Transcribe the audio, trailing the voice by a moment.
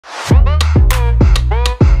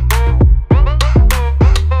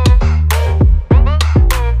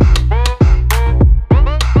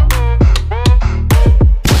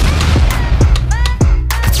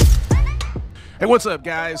What's up,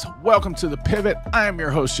 guys? Welcome to The Pivot. I am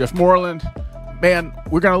your host, Jeff Moreland. Man,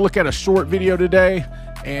 we're going to look at a short video today,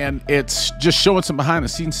 and it's just showing some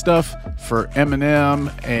behind-the-scenes stuff for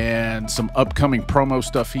Eminem and some upcoming promo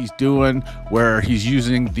stuff he's doing, where he's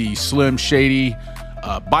using the Slim Shady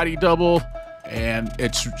body double, and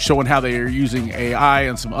it's showing how they are using AI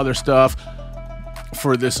and some other stuff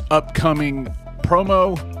for this upcoming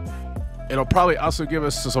promo. It'll probably also give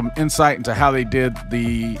us some insight into how they did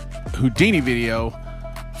the Houdini video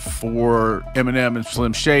for Eminem and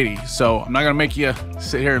Slim Shady. So I'm not going to make you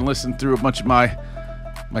sit here and listen through a bunch of my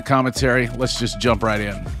commentary. Let's just jump right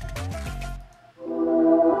in.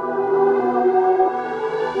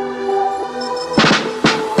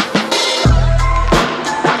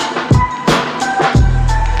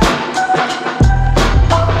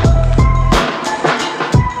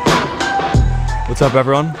 What's up,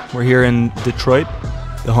 everyone? We're here in Detroit,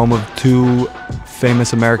 the home of two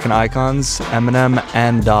famous American icons, Eminem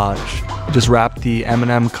and Dodge. Just wrapped the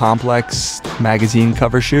Eminem Complex magazine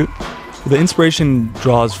cover shoot. The inspiration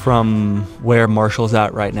draws from where Marshall's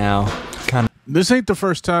at right now. This ain't the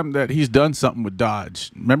first time that he's done something with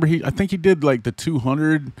Dodge. Remember, I think he did like the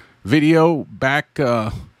 200 video back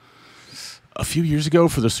a few years ago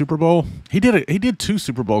for the Super Bowl. He did two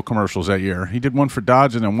Super Bowl commercials that year. He did one for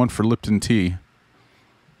Dodge and then one for Lipton Tea.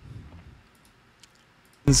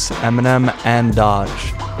 Eminem and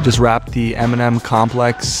Dodge just wrapped the Eminem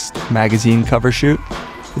Complex magazine cover shoot.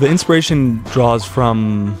 The inspiration draws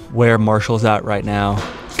from where Marshall's at right now,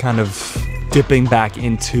 kind of dipping back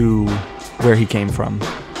into where he came from.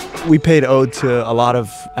 We paid ode to a lot of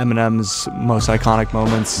Eminem's most iconic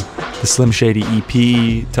moments, the Slim Shady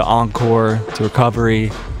EP, to Encore, to Recovery.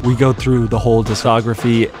 We go through the whole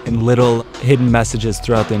discography and little hidden messages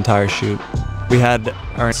throughout the entire shoot. We had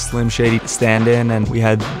our Slim Shady stand-in, and we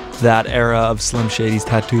had that era of Slim Shady's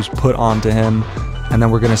tattoos put onto him, and then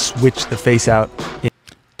we're gonna switch the face out.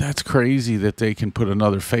 That's crazy that they can put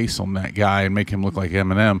another face on that guy and make him look like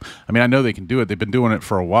Eminem. I mean, I know they can do it. They've been doing it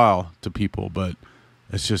for a while to people, but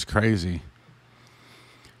it's just crazy.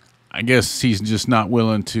 I guess he's just not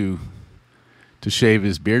willing to shave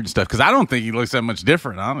his beard and stuff, because I don't think he looks that much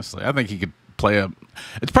different, honestly. I think he could play a...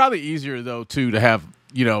 It's probably easier, though, too, to have,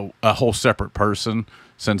 you know, a whole separate person,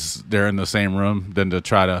 since they're in the same room, than to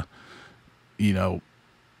try to, you know,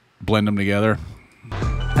 blend them together.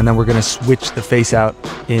 And then we're gonna switch the face out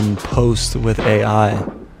in post with AI.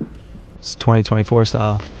 It's 2024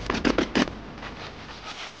 style.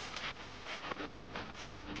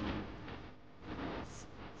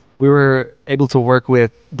 We were able to work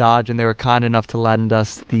with Dodge, and they were kind enough to lend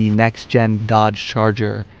us the next-gen Dodge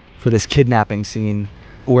Charger for this kidnapping scene,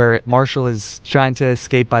 where Marshall is trying to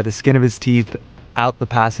escape by the skin of his teeth out the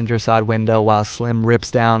passenger side window while Slim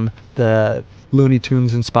rips down the Looney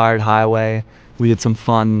Tunes inspired highway. We did some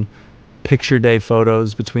fun picture day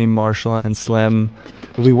photos between Marshall and Slim.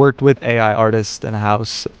 We worked with AI artists in a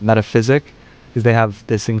house, Metaphysic, because they have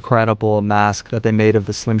this incredible mask that they made of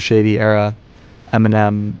the Slim Shady era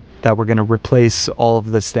Eminem that we're going to replace all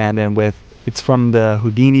of the stand-in with. It's from the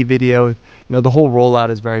Houdini video. You know, the whole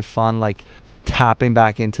rollout is very fun, like tapping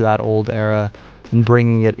back into that old era and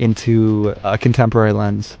bringing it into a contemporary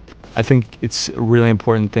lens. I think it's a really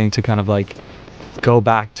important thing to kind of like go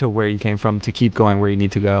back to where you came from to keep going where you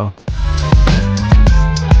need to go.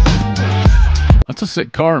 That's a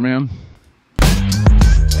sick car, man.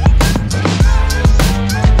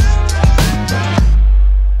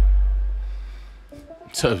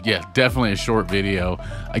 So yeah, definitely a short video.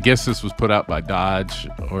 I guess this was put out by Dodge,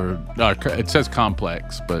 or it says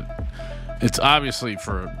Complex, but it's obviously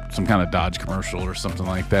for some kind of Dodge commercial or something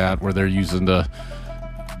like that, where they're using the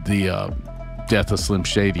Death of Slim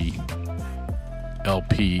Shady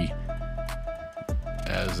LP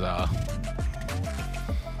as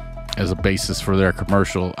a basis for their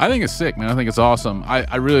commercial. I think it's sick, man. I think it's awesome.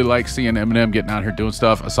 I really like seeing Eminem getting out here doing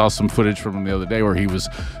stuff. I saw some footage from him the other day where he was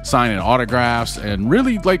signing autographs and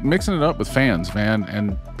really like mixing it up with fans, man.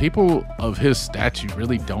 And people of his stature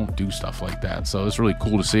really don't do stuff like that. So it's really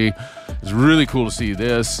cool to see. It's really cool to see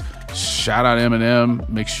this. Shout out Eminem.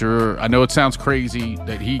 Make sure, I know it sounds crazy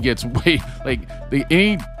that he gets way, like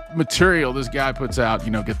any material this guy puts out,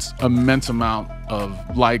 you know, gets immense amount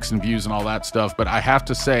of likes and views and all that stuff, but I have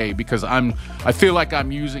to say, because I feel like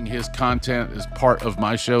I'm using his content as part of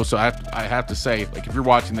my show, so I have to say, like, if you're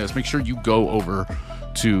watching this, make sure you go over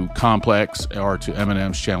to Complex or to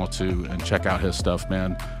Eminem's channel too and check out his stuff,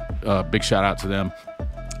 man. Big shout out to them.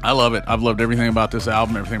 I love it. I've loved everything about this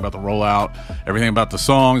album, everything about the rollout, everything about the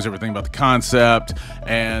songs, everything about the concept,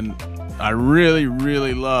 and I really,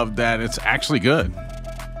 really love that it's actually good.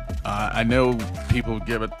 I know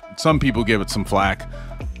some people give it some flack,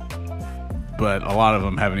 but a lot of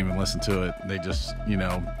them haven't even listened to it. They just,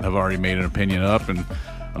 have already made an opinion up, and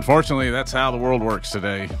unfortunately, that's how the world works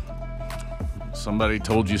today. Somebody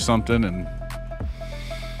told you something, and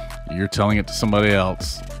you're telling it to somebody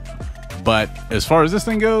else. But as far as this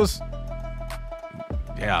thing goes,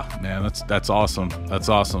 yeah, man, that's awesome. That's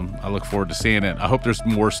awesome. I look forward to seeing it. I hope there's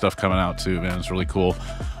more stuff coming out too, man. It's really cool.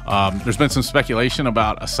 There's been some speculation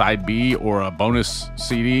about a side B or a bonus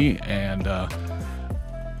CD, and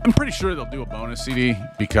I'm pretty sure they'll do a bonus CD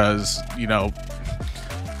because,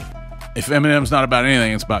 if Eminem's not about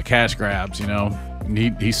anything, it's about cash grabs,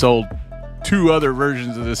 He sold 2 other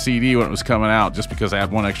versions of the CD when it was coming out just because I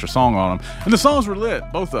had 1 extra song on them. And the songs were lit,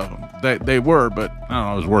 both of them. They were, but I don't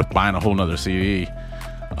know, it was worth buying a whole nother CD.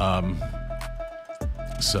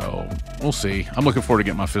 So we'll see. I'm looking forward to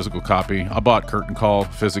getting my physical copy. I bought Curtain Call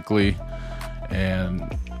physically and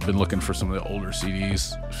been looking for some of the older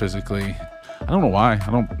CDs physically. I don't know why.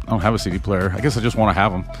 I don't have a CD player. I guess I just want to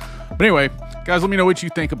have them. But anyway, guys, let me know what you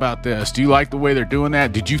think about this. Do you like the way they're doing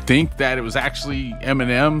that? Did you think that it was actually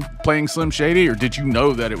Eminem playing Slim Shady, or did you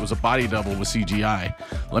know that it was a body double with CGI?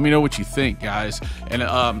 Let me know what you think, guys. And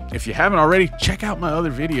if you haven't already, check out my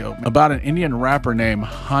other video about an Indian rapper named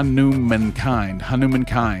Hanumankind.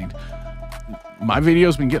 My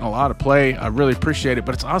video's been getting a lot of play. I really appreciate it,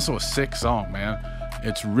 but it's also a sick song, man.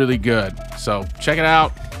 It's really good. So check it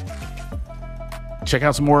out. Check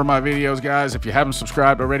out some more of my videos, guys. If you haven't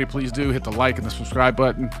subscribed already, please do hit the like and the subscribe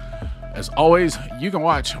button. As always, you can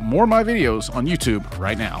watch more of my videos on YouTube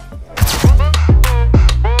right now.